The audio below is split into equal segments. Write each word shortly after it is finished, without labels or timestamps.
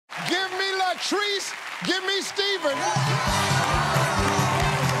Latrice, give me Steven.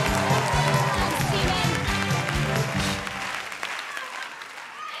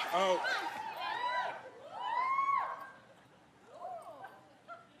 Oh.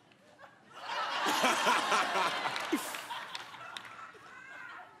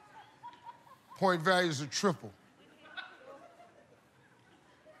 Point values are triple.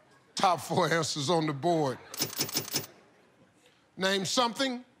 Top 4 answers on the board. Name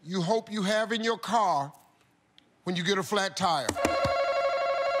something you hope you have in your car when you get a flat tire.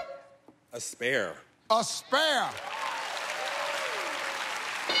 A spare. A spare.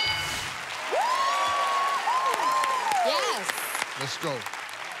 Yes. Let's go.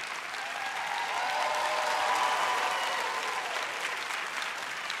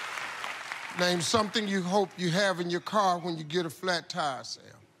 Name something you hope you have in your car when you get a flat tire, Sam.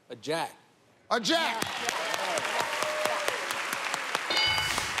 A jack. A jack.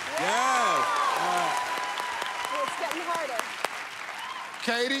 Yes. It's getting harder.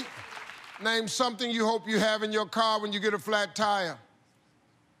 Katie, name something you hope you have in your car when you get a flat tire.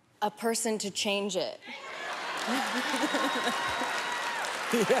 A person to change it. Yes.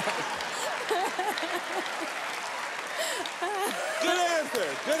 Good answer.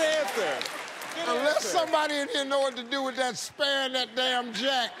 Good answer. Unless somebody in here know what to do with that spare and that damn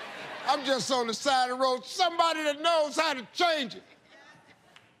jack, I'm just on the side of the road. Somebody that knows how to change it.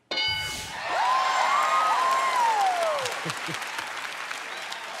 We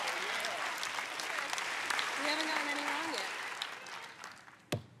haven't gotten any wrong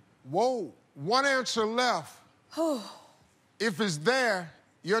yet. Whoa, one answer left. If it's there,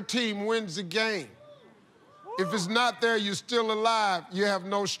 your team wins the game. If it's not there, you're still alive. You have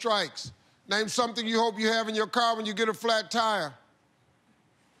no strikes. Name something you hope you have in your car when you get a flat tire.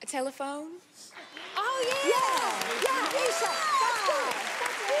 A telephone? Oh, yeah! Yeah, Isha, that's good.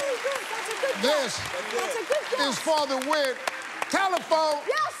 That's really good. That's a good This That's a good guess. is for the win. Telephone.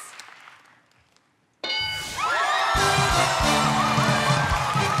 Yes!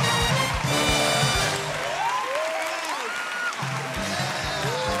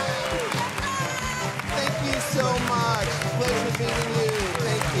 Thank you so much. Pleasure meeting you.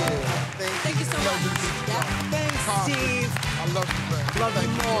 Thank you. Thank you so much. Yeah. Thanks, Steve. I love you, man. Love you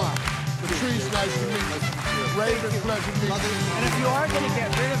more. Latrice, nice to meet you. Raven, pleasure meeting you. And if you are going to get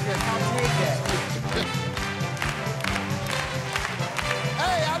rid of this, I'll take it.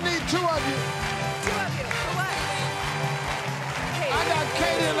 Hey, I need 2 of you. 2 of you. For what? I got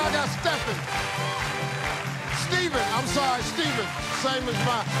Katie and I got Stephen. Steven, I'm sorry, Steven. Same as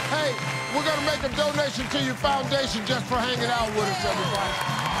mine. Hey, we're gonna make a donation to your foundation just for hanging out with us, everybody.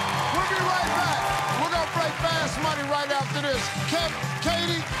 We'll be right back. We're gonna play Fast Money right after this.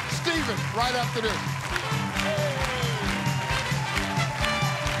 Katie, Steven, right after this.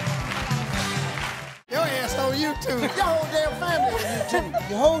 Your ass on YouTube. Your whole damn family on YouTube.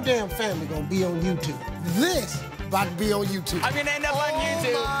 Your whole damn family gonna be on YouTube. This about to be on YouTube. I'm going to end up on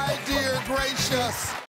YouTube. Oh, my dear gracious.